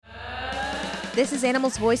This is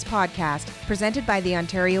Animals Voice Podcast, presented by the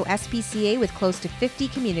Ontario SPCA with close to 50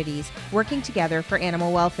 communities working together for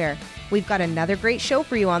animal welfare. We've got another great show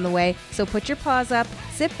for you on the way, so put your paws up,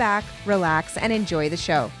 sit back, relax, and enjoy the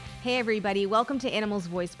show. Hey everybody, welcome to Animals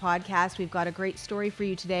Voice Podcast. We've got a great story for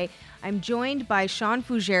you today. I'm joined by Sean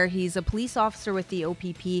Fougere. He's a police officer with the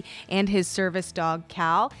OPP and his service dog,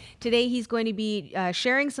 Cal. Today he's going to be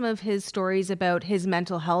sharing some of his stories about his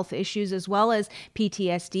mental health issues as well as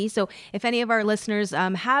PTSD. So if any of our listeners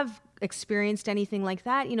have experienced anything like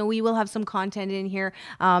that, we will have some content in here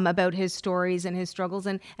about his stories and his struggles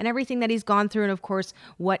and everything that he's gone through, and of course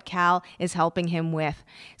what Cal is helping him with.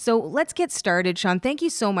 So let's get started. Sean, thank you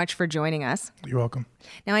so much for joining us. You're welcome.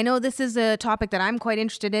 Now, I know this is a topic that I'm quite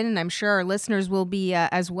interested in, and I'm sure our listeners will be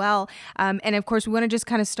as well. And of course, we want to just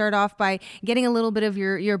kind of start off by getting a little bit of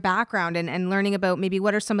your background and learning about maybe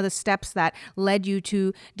what are some of the steps that led you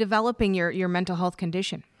to developing your mental health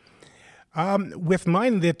condition. With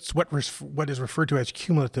mine, that's what is referred to as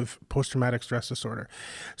cumulative post-traumatic stress disorder.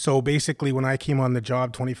 So basically, when I came on the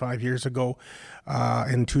job 25 years ago,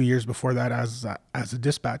 and 2 years before that as a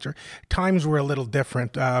dispatcher, times were a little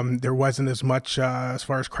different. There wasn't as much as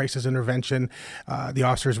far as crisis intervention. The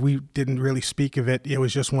officers, we didn't really speak of it. It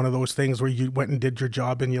was just one of those things where you went and did your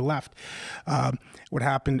job and you left. What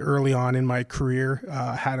happened early on in my career,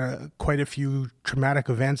 had quite a few traumatic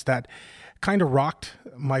events that kind of rocked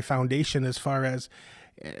my foundation as far as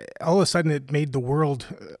all of a sudden it made the world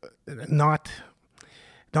not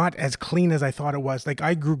as clean as I thought it was. Like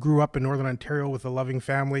I grew up in Northern Ontario with a loving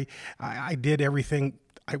family. I did everything.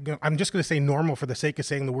 I'm just going to say normal for the sake of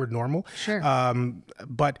saying the word normal. Sure.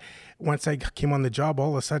 But once I came on the job,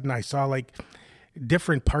 all of a sudden I saw like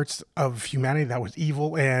different parts of humanity that was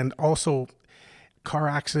evil, and also car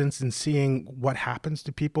accidents and seeing what happens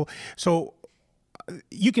to people. So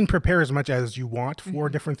you can prepare as much as you want for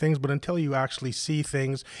different things, but until you actually see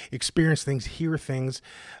things, experience things, hear things,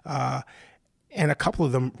 and a couple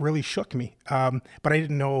of them really shook me. But I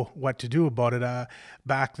didn't know what to do about it.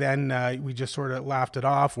 Back then, we just sort of laughed it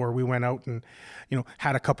off, or we went out and,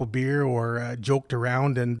 had a couple beer or joked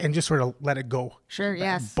around and just sort of let it go. Sure,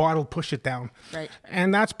 yes. Bottle, push it down. Right.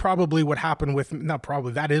 And that's probably what happened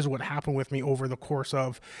that is what happened with me over the course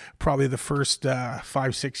of probably the first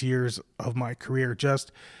 5-6 years of my career.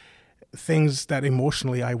 Just things that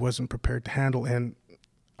emotionally I wasn't prepared to handle, and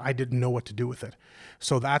I didn't know what to do with it.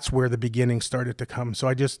 So that's where the beginning started to come. So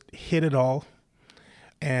I just hit it all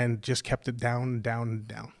and just kept it down and down and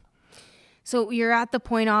down. So you're at the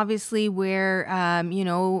point, obviously, where,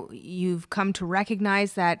 you've come to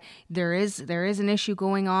recognize that there is an issue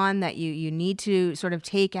going on, that you need to sort of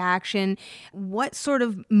take action. What sort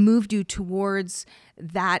of moved you towards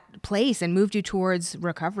that place and moved you towards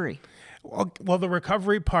recovery? Well, the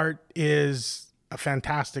recovery part is a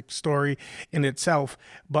fantastic story in itself,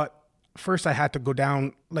 but first I had to go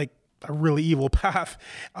down like a really evil path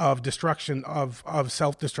of destruction, of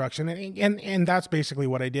self-destruction. And that's basically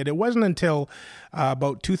what I did. It wasn't until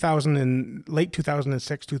about late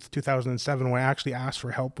 2006 to 2007 when I actually asked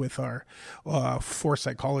for help with our 4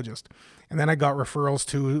 psychologists. And then I got referrals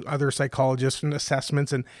to other psychologists and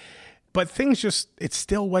assessments, but things it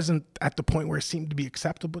still wasn't at the point where it seemed to be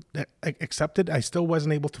accepted. I still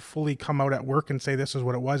wasn't able to fully come out at work and say this is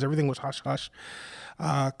what it was. Everything was hush-hush,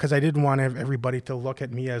 because I didn't want everybody to look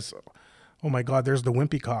at me as, oh my God, there's the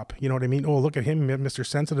wimpy cop. You know what I mean? Oh, look at him, Mr.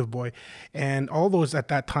 Sensitive Boy. And all those at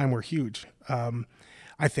that time were huge.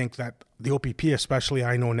 I think that the OPP, especially,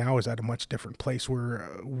 I know now, is at a much different place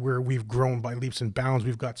where we've grown by leaps and bounds.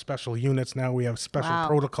 We've got special units now. We have special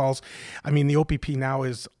protocols. I mean, the OPP now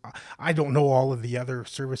is, I don't know all of the other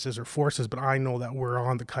services or forces, but I know that we're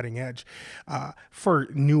on the cutting edge for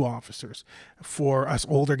new officers. For us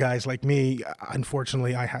older guys like me,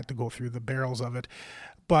 unfortunately, I had to go through the barrels of it.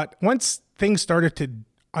 But once things started to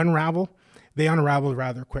unravel, they unraveled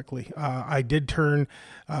rather quickly. I did turn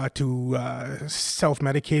to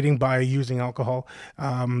self-medicating by using alcohol.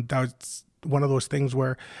 That was one of those things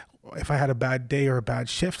where if I had a bad day or a bad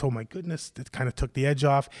shift, oh my goodness, it kind of took the edge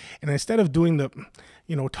off. And instead of doing the,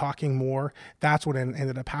 talking more, that's what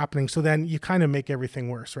ended up happening. So then you kind of make everything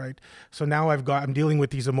worse, right? So now I'm dealing with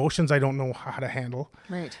these emotions I don't know how to handle.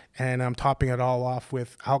 Right. And I'm topping it all off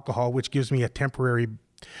with alcohol, which gives me a temporary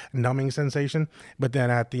numbing sensation, but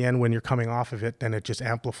then at the end when you're coming off of it, then it just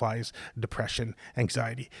amplifies depression,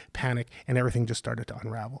 anxiety, panic, and everything just started to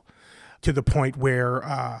unravel to the point where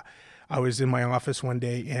I was in my office one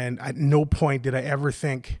day, and at no point did I ever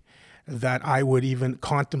think that I would even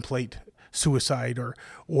contemplate suicide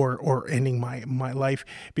or ending my life,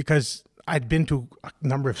 because I'd been to a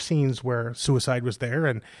number of scenes where suicide was there,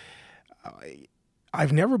 and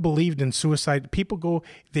I've never believed in suicide. People go,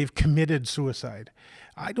 they've committed suicide.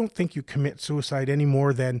 I don't think you commit suicide any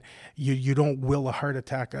more than you don't will a heart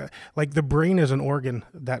attack. Like the brain is an organ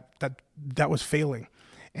that was failing.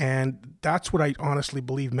 And that's what I honestly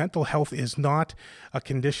believe. Mental health is not a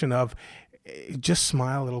condition of just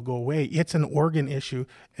smile, it'll go away. It's an organ issue.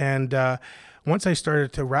 And once I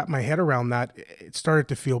started to wrap my head around that, it started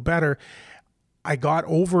to feel better. I got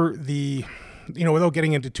over without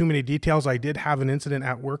getting into too many details, I did have an incident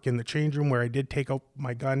at work in the change room where I did take out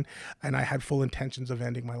my gun and I had full intentions of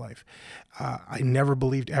ending my life. I never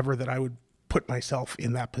believed ever that I would put myself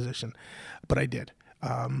in that position, but I did.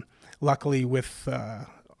 Luckily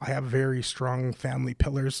I have very strong family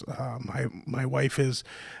pillars. My wife is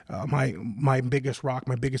my biggest rock,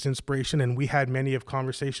 my biggest inspiration, and we had many of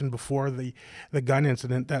conversation before the gun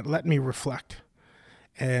incident that let me reflect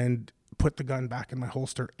and put the gun back in my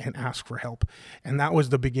holster and ask for help. And that was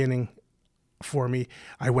the beginning for me.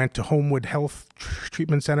 I went to Homewood Health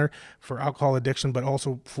Treatment Center for alcohol addiction, but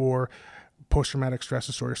also for post-traumatic stress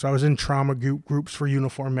disorder. So I was in trauma groups for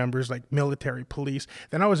uniform members like military, police.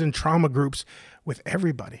 Then I was in trauma groups with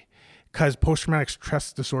everybody, because post-traumatic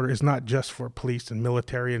stress disorder is not just for police and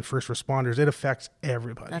military and first responders. It affects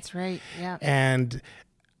everybody. That's right. Yeah. And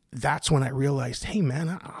that's when I realized, hey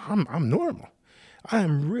man, I'm normal. I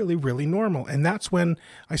am really, really normal. And that's when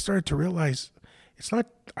I started to realize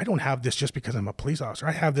I don't have this just because I'm a police officer.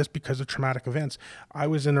 I have this because of traumatic events. I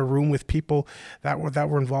was in a room with people that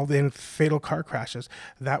were involved in fatal car crashes,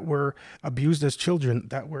 that were abused as children,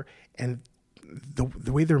 and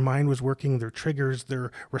the way their mind was working, their triggers,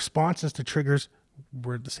 their responses to triggers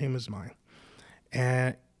were the same as mine.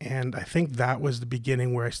 And I think that was the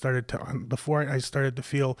beginning where I started to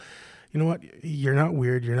feel, you know what, you're not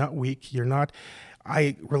weird, you're not weak,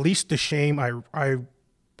 I released the shame, I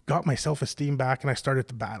got my self-esteem back, and I started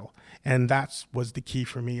to battle. And that was the key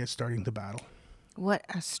for me, is starting to battle. What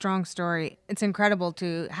a strong story. It's incredible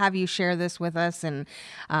to have you share this with us and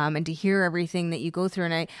to hear everything that you go through.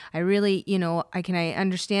 And I really, I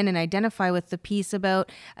understand and identify with the piece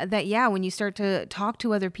about that. Yeah. When you start to talk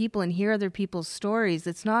to other people and hear other people's stories,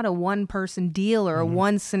 it's not a one person deal or a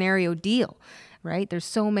one scenario deal, right? There's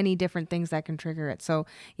so many different things that can trigger it. So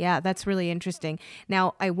yeah, that's really interesting.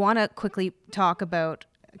 Now I want to quickly talk about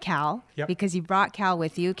Cal, because you brought Cal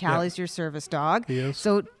with you. Cal is your service dog. Yes.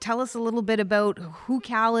 So tell us a little bit about who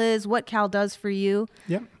Cal is, what Cal does for you.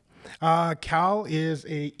 Yep. Cal is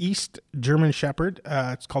a East German Shepherd.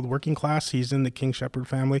 It's called Working Class. He's in the King Shepherd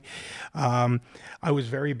family. I was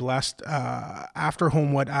very blessed. After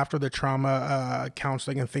Homewood, after the trauma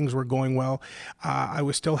counseling and things were going well, I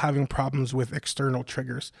was still having problems with external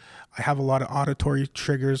triggers. I have a lot of auditory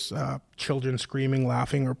triggers, children screaming,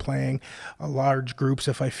 laughing, or playing, large groups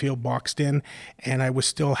if I feel boxed in, and I was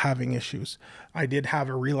still having issues. I did have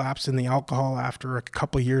a relapse in the alcohol after a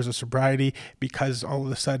couple of years of sobriety, because all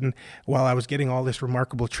of a sudden, while I was getting all this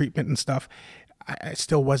remarkable treatment and stuff, I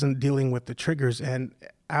still wasn't dealing with the triggers. And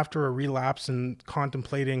after a relapse and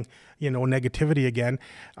contemplating, negativity again,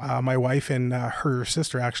 my wife and her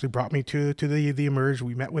sister actually brought me to the Emerge.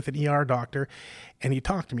 We met with an ER doctor, and he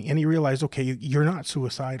talked to me, and he realized, okay, you're not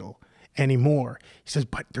suicidal anymore. He says,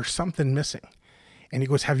 but there's something missing. And he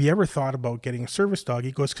goes, have you ever thought about getting a service dog?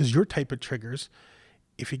 He goes, because your type of triggers,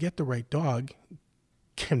 if you get the right dog,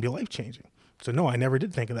 can be life-changing. So no, I never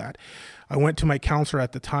did think of that. I went to my counselor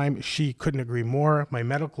at the time. She couldn't agree more. My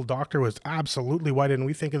medical doctor was absolutely, why didn't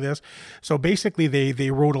we think of this? So basically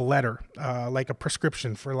they wrote a letter, like a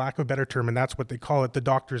prescription, for lack of a better term, and that's what they call it. The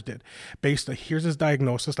doctors did. Here's his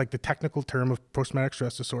diagnosis, like the technical term of post-traumatic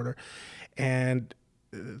stress disorder. And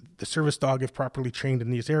the service dog, if properly trained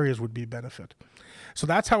in these areas, would be a benefit. So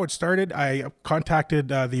that's how it started. I contacted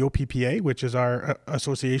the OPPA, which is our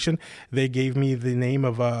association. They gave me the name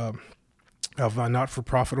of a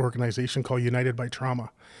not-for-profit organization called United by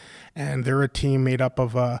Trauma. And they're a team made up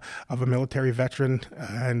of a military veteran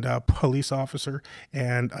and a police officer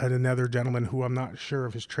and another gentleman who I'm not sure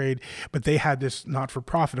of his trade. But they had this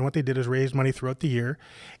not-for-profit. And what they did is raise money throughout the year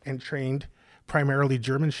and trained primarily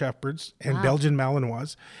German Shepherds and Belgian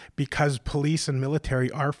Malinois, because police and military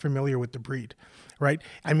are familiar with the breed, right?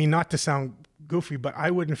 I mean, not to sound goofy, but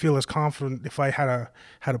I wouldn't feel as confident if I had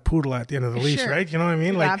a poodle at the end of the leash, right? You know what I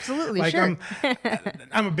mean? Absolutely, sure.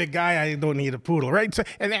 I'm a big guy. I don't need a poodle, right? So,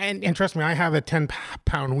 and trust me, I have a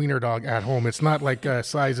 10-pound wiener dog at home. It's not like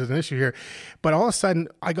size is an issue here. But all of a sudden,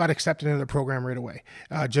 I got accepted into the program right away,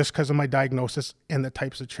 just because of my diagnosis and the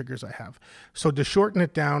types of triggers I have. So to shorten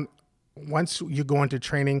it down, once you go into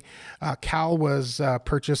training, Cal was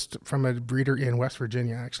purchased from a breeder in West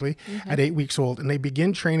Virginia, actually, at 8 weeks old. And they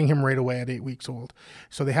begin training him right away at 8 weeks old.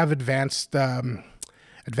 So they have advanced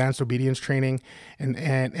advanced obedience training,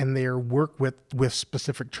 and their work with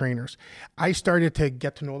specific trainers. I started to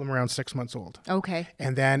get to know them around 6 months old. Okay.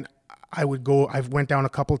 And then I went down a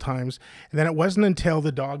couple times, and then it wasn't until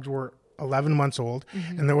the dogs were 11 months old,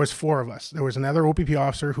 and there was 4 of us. There was another OPP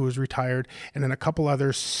officer who was retired, and then a couple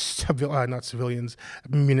other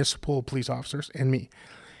municipal police officers, and me.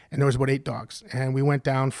 And there was about 8 dogs. And we went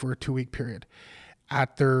down for a 2-week period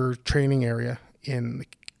at their training area in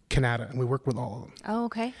Canada, and we worked with all of them. Oh,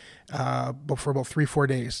 okay. But for about 3-4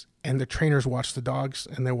 days. And the trainers watched the dogs,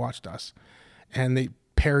 and they watched us. And they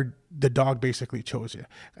paired, the dog basically chose you.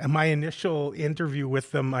 And my initial interview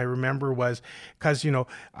with them, I remember, was because, I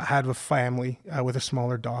had a family with a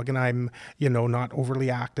smaller dog, and I'm, not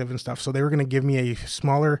overly active and stuff. So they were going to give me a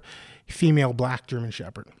smaller female black German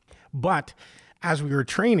Shepherd. But as we were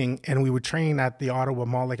training, and we would train at the Ottawa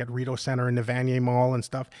Mall, like at Rideau Center and the Vanier Mall and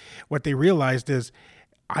stuff, what they realized is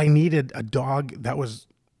I needed a dog that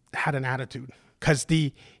had an attitude. Because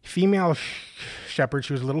the female shepherd,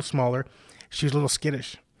 she was a little smaller, she was a little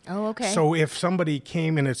skittish. Oh, okay. So if somebody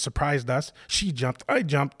came and it surprised us, she jumped, I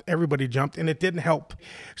jumped, everybody jumped, and it didn't help.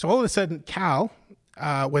 So all of a sudden, Cal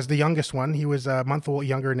was the youngest one. He was a month old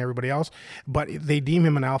younger than everybody else, but they deem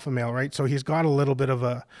him an alpha male, right? So he's got a little bit of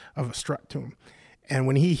a strut to him. And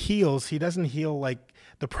when he heels, he doesn't heel like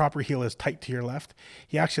the proper heel is tight to your left.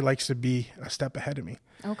 He actually likes to be a step ahead of me.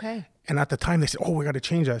 Okay. And at the time they said, we got to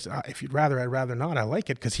change this. If you'd rather, I'd rather not. I like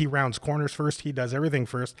it because he rounds corners first. He does everything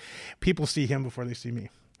first. People see him before they see me.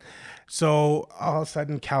 So all of a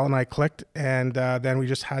sudden, Cal and I clicked, and then we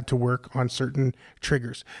just had to work on certain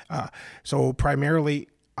triggers. So primarily,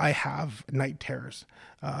 I have night terrors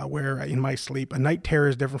where in my sleep, a night terror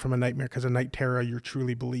is different from a nightmare, because a night terror, you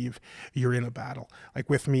truly believe you're in a battle. Like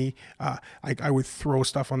with me, I would throw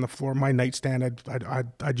stuff on the floor. My nightstand,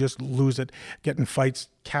 I'd just lose it, get in fights.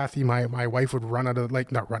 Kathy, my wife, would not run out of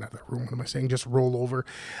the room. What am I saying? Just roll over.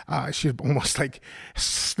 She'd almost like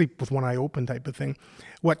sleep with one eye open type of thing.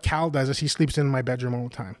 What Cal does is he sleeps in my bedroom all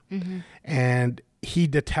the time. Mm-hmm. And he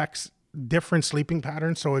detects different sleeping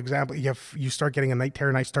patterns. So example, if you start getting a night terror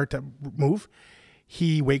and I start to move,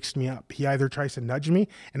 he wakes me up. He either tries to nudge me,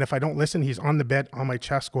 and if I don't listen, he's on the bed on my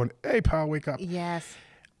chest going, "Hey, pal, wake up." Yes.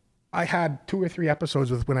 I had 2 or 3 episodes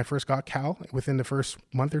with when I first got Cal. Within the first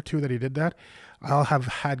month or 2 that he did that, I'll have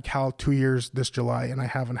had Cal 2 years this July, and I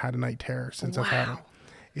haven't had a night terror since I've had him.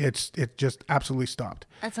 It just absolutely stopped.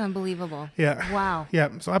 That's unbelievable. Yeah. Wow. Yeah.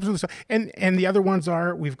 So absolutely. So, and the other ones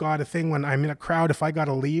are, we've got a thing when I'm in a crowd, if I got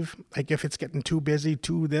to leave, like if it's getting too busy,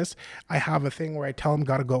 I have a thing where I tell him,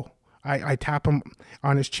 gotta go. I tap him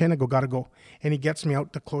on his chin and go, gotta go. And he gets me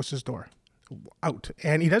out the closest door. Out.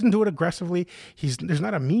 And he doesn't do it aggressively. There's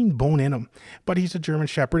not a mean bone in him, but he's a German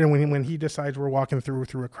Shepherd. And when he decides we're walking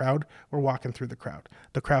through a crowd, we're walking through the crowd.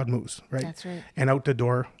 The crowd moves, right? That's right. And out the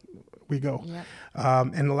door we go. Yep.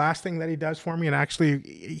 And the last thing that he does for me, and actually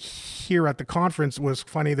here at the conference was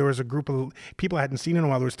funny, there was a group of people I hadn't seen in a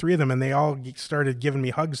while. There was 3 of them, and they all started giving me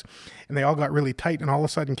hugs, and they all got really tight. And all of a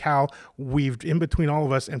sudden, Cal weaved in between all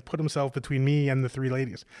of us and put himself between me and the 3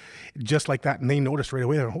 ladies, just like that. And they noticed right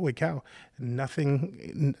away, they're, holy cow,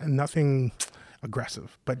 nothing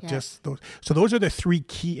aggressive, but just those. So those are the 3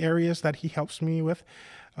 key areas that he helps me with.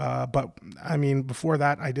 But I mean, before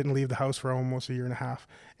that, I didn't leave the house for almost a year and a half.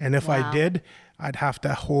 And if I did, I'd have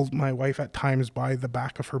to hold my wife at times by the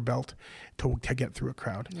back of her belt to get through a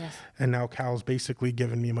crowd. Yes. And now Cal's basically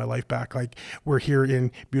given me my life back. Like, we're here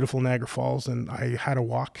in beautiful Niagara Falls, and I had a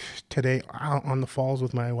walk today out on the falls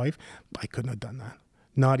with my wife. I couldn't have done that.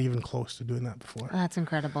 Not even close to doing that before. That's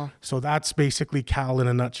incredible. So that's basically Cal in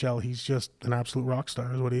a nutshell. He's just an absolute rock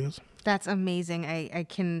star is what he is. That's amazing. I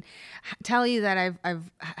can tell you that I've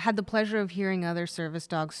had the pleasure of hearing other service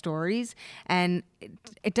dog stories, and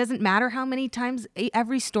it doesn't matter how many times.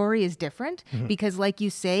 Every story is different, because, like you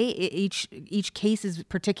say, each case is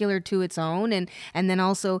particular to its own, and then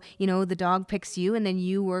also, the dog picks you, and then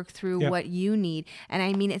you work through what you need. And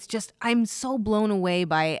I mean, it's just, I'm so blown away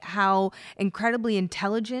by how incredibly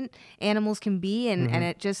intelligent animals can be, and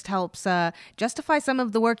it just helps justify some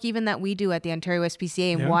of the work even that we do at the Ontario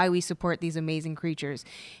SPCA and why we support these amazing creatures.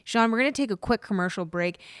 Sean, we're going to take a quick commercial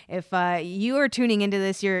break. If you are tuning into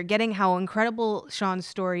this, you're getting how incredible Sean's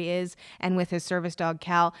story is, and with his service dog,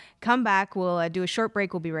 Cal. Come back. We'll do a short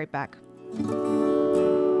break. We'll be right back.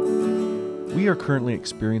 We are currently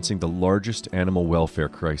experiencing the largest animal welfare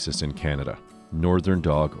crisis in Canada, northern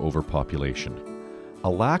dog overpopulation. A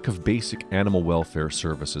lack of basic animal welfare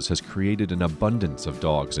services has created an abundance of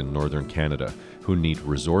dogs in northern Canada who need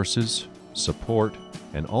resources, support,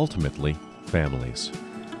 and ultimately, families.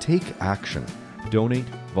 Take action. Donate,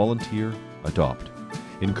 volunteer, adopt.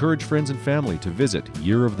 Encourage friends and family to visit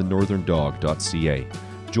yearofthenortherndog.ca.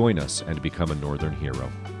 Join us and become a Northern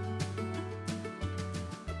hero.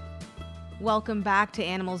 Welcome back to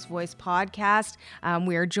Animals Voice podcast.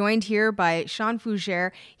 We are joined here by Sean Fougere.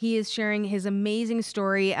 He is sharing his amazing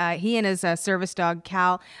story. He and his service dog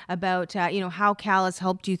Cal about how Cal has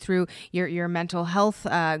helped you through your mental health,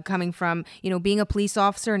 coming from being a police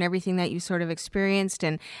officer and everything that you sort of experienced,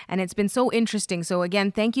 and it's been so interesting. So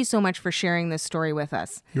again, thank you so much for sharing this story with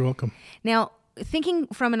us. You're welcome. Now, thinking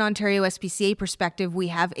from an Ontario SPCA perspective, we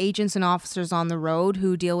have agents and officers on the road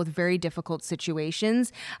who deal with very difficult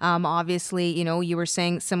situations. Obviously, you were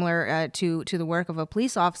saying similar to the work of a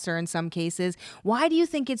police officer in some cases. Why do you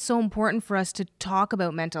think it's so important for us to talk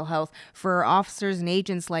about mental health for officers and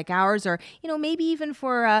agents like ours, or maybe even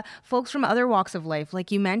for folks from other walks of life,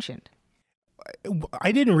 like you mentioned?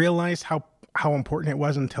 I didn't realize how important it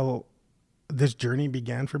was until this journey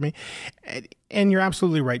began for me. And you're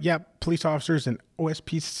absolutely right. Yeah, police officers and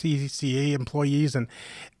OSPCA employees and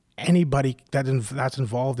anybody that's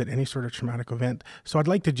involved in any sort of traumatic event. So I'd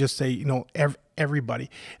like to just say, everybody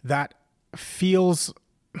that feels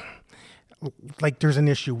like there's an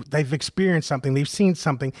issue, they've experienced something, they've seen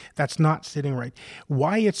something that's not sitting right.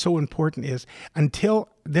 Why it's so important is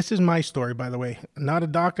this is my story, by the way, not a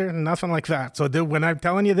doctor, nothing like that. So when I'm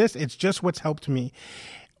telling you this, it's just what's helped me.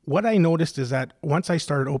 What I noticed is that once I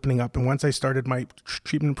started opening up and once I started my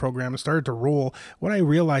treatment program and started to roll, what I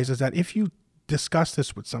realized is that if you discuss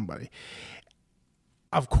this with somebody,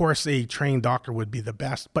 of course, a trained doctor would be the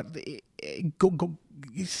best, but go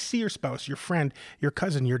see your spouse, your friend, your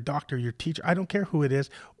cousin, your doctor, your teacher. I don't care who it is.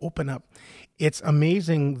 Open up. It's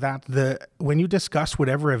amazing that when you discuss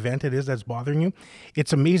whatever event it is that's bothering you,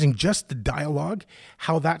 it's amazing just the dialogue,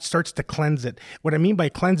 how that starts to cleanse it. What I mean by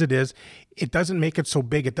cleanse it is, it doesn't make it so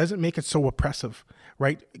big. It doesn't make it so oppressive,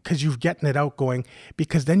 right? Because you've getting it out going,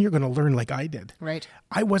 because then you're going to learn like I did. Right.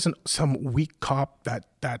 I wasn't some weak cop that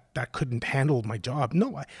couldn't handle my job.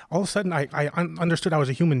 No, all of a sudden I understood I was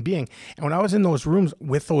a human being. And when I was in those rooms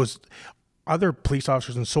with those other police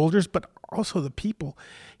officers and soldiers, but also the people,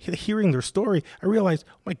 hearing their story, I realized,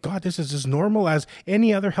 oh my God, this is as normal as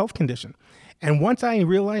any other health condition. And once I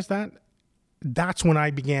realized that, that's when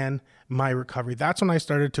I began my recovery. That's when I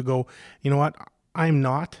started to go, you know what? I'm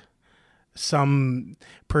not some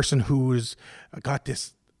person who's got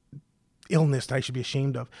this illness that I should be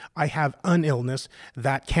ashamed of. I have an illness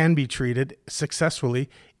that can be treated successfully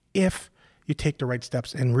if you take the right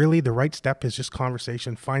steps. And really the right step is just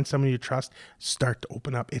conversation. Find someone you trust, start to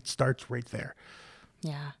open up. It starts right there.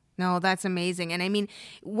 Yeah. No, that's amazing. And I mean,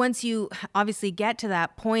 once you obviously get to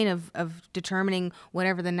that point of determining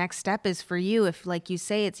whatever the next step is for you, if like you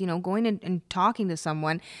say, it's, going and talking to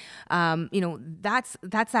someone, that's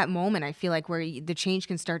that moment, I feel like, where the change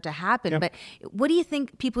can start to happen. Yep. But what do you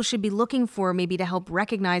think people should be looking for maybe to help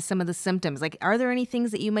recognize some of the symptoms? Like, are there any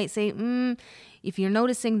things that you might say, if you're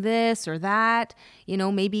noticing this or that,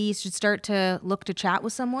 maybe you should start to look to chat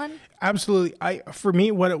with someone? Absolutely. For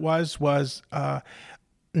me, what it was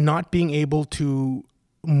not being able to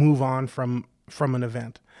move on from an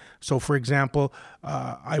event. So for example,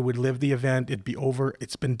 I would live the event, it'd be over,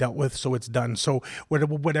 it's been dealt with, so it's done. So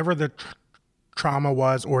whatever the trauma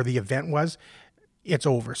was or the event was, it's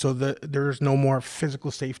over. So there's no more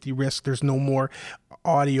physical safety risk. There's no more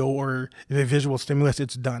audio or the visual stimulus.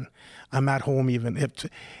 It's done. I'm at home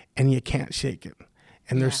and you can't shake it.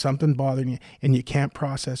 And there's something bothering you and you can't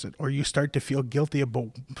process it, or you start to feel guilty about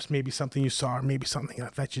maybe something you saw, or maybe something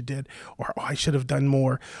that you did, or I should have done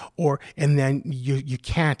more, and then you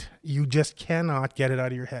just cannot get it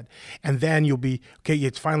out of your head. And then you'll be, okay,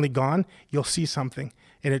 it's finally gone. You'll see something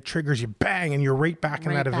and it triggers you, bang, and you're right back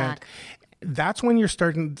in that event. That's when you're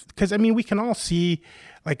starting, because we can all see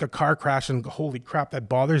like a car crash and holy crap, that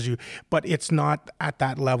bothers you, but it's not at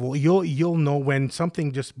that level. You'll know when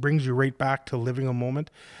something just brings you right back to living a moment.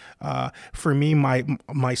 For me,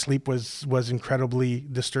 my sleep was incredibly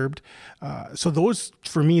disturbed. So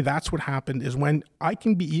for me, that's what happened, is when I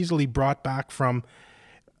can be easily brought back from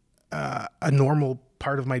a normal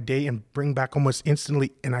part of my day and bring back almost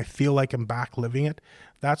instantly, and I feel like I'm back living it.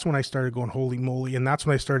 That's when I started going, holy moly. And that's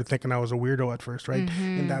when I started thinking I was a weirdo at first, right?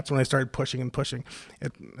 Mm-hmm. And that's when I started pushing and pushing.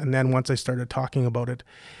 And then once I started talking about it,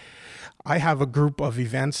 I have a group of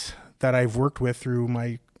events that I've worked with through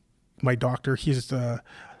my doctor. He's a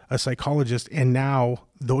psychologist. And now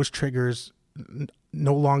those triggers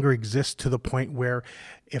no longer exist to the point where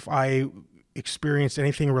if I experienced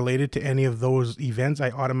anything related to any of those events,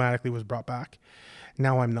 I automatically was brought back.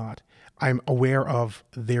 Now I'm not. I'm aware of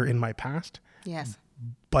they're in my past. Yes.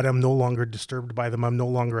 But I'm no longer disturbed by them. I'm no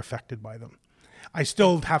longer affected by them. I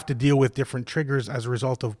still have to deal with different triggers as a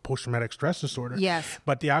result of post-traumatic stress disorder. Yes.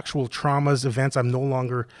 But the actual traumas, events, I'm no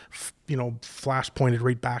longer, flash pointed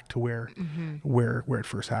right back to where it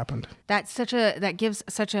first happened. That gives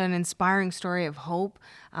such an inspiring story of hope.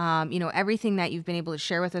 Everything that you've been able to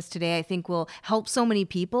share with us today, I think will help so many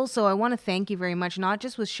people. So I want to thank you very much, not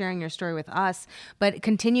just with sharing your story with us, but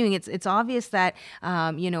continuing. It's obvious that,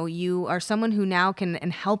 you are someone who now can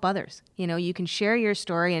help others. You can share your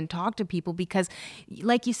story and talk to people because,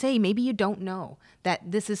 like you say, maybe you don't know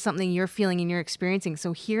that this is something you're feeling and you're experiencing.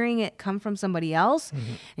 So hearing it come from somebody else,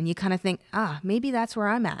 and you kind of think, maybe that's where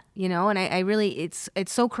I'm at, and I really, it's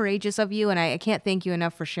so courageous of you, and I can't thank you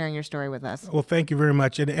enough for sharing your story with us. Well, thank you very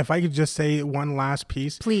much. And if I could just say one last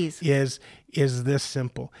piece, please, is this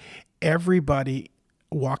simple. Everybody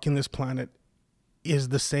walking this planet is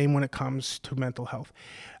the same when it comes to mental health.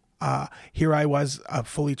 Here I was, a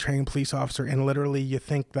fully trained police officer, and literally you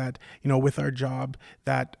think that, with our job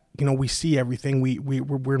that, we see everything.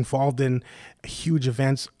 We're involved in huge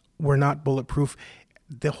events. We're not bulletproof.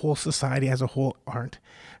 The whole society as a whole aren't.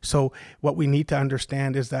 So what we need to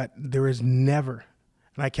understand is that there is never,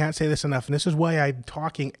 and I can't say this enough, and this is why I'm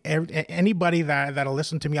talking, anybody that'll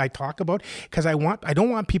listen to me, I talk about, because I don't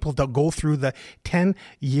want people to go through the 10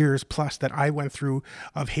 years plus that I went through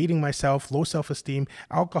of hating myself, low self-esteem,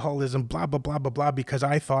 alcoholism, blah, blah, blah, blah, blah, because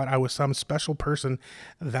I thought I was some special person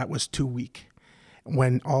that was too weak.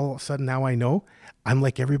 When all of a sudden now I know I'm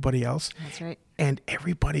like everybody else. That's right. And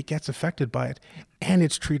everybody gets affected by it, and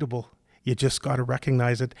it's treatable. You just got to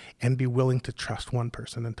recognize it and be willing to trust one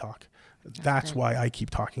person and talk. That's why I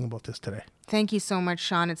keep talking about this today. Thank you so much,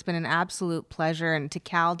 Sean. It's been an absolute pleasure. And to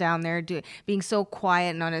Cal down there being so quiet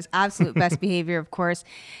and on his absolute best behavior, of course.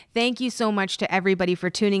 Thank you so much to everybody for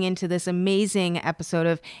tuning into this amazing episode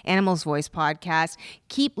of Animals Voice Podcast.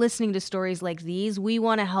 Keep listening to stories like these. We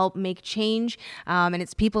want to help make change. And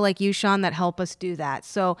it's people like you, Sean, that help us do that.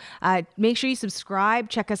 So make sure you subscribe,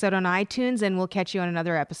 check us out on iTunes, and we'll catch you on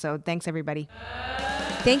another episode. Thanks, everybody.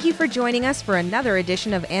 Thank you for joining us for another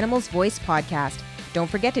edition of Animals Voice Podcast. Don't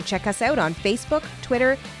forget to check us out on Facebook,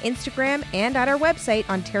 Twitter, Instagram, and at our website,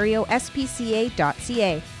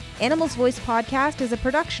 ontariospca.ca. Animals Voice Podcast is a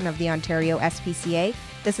production of the Ontario SPCA.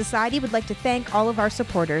 The Society would like to thank all of our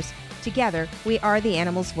supporters. Together, we are the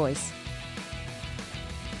Animals Voice.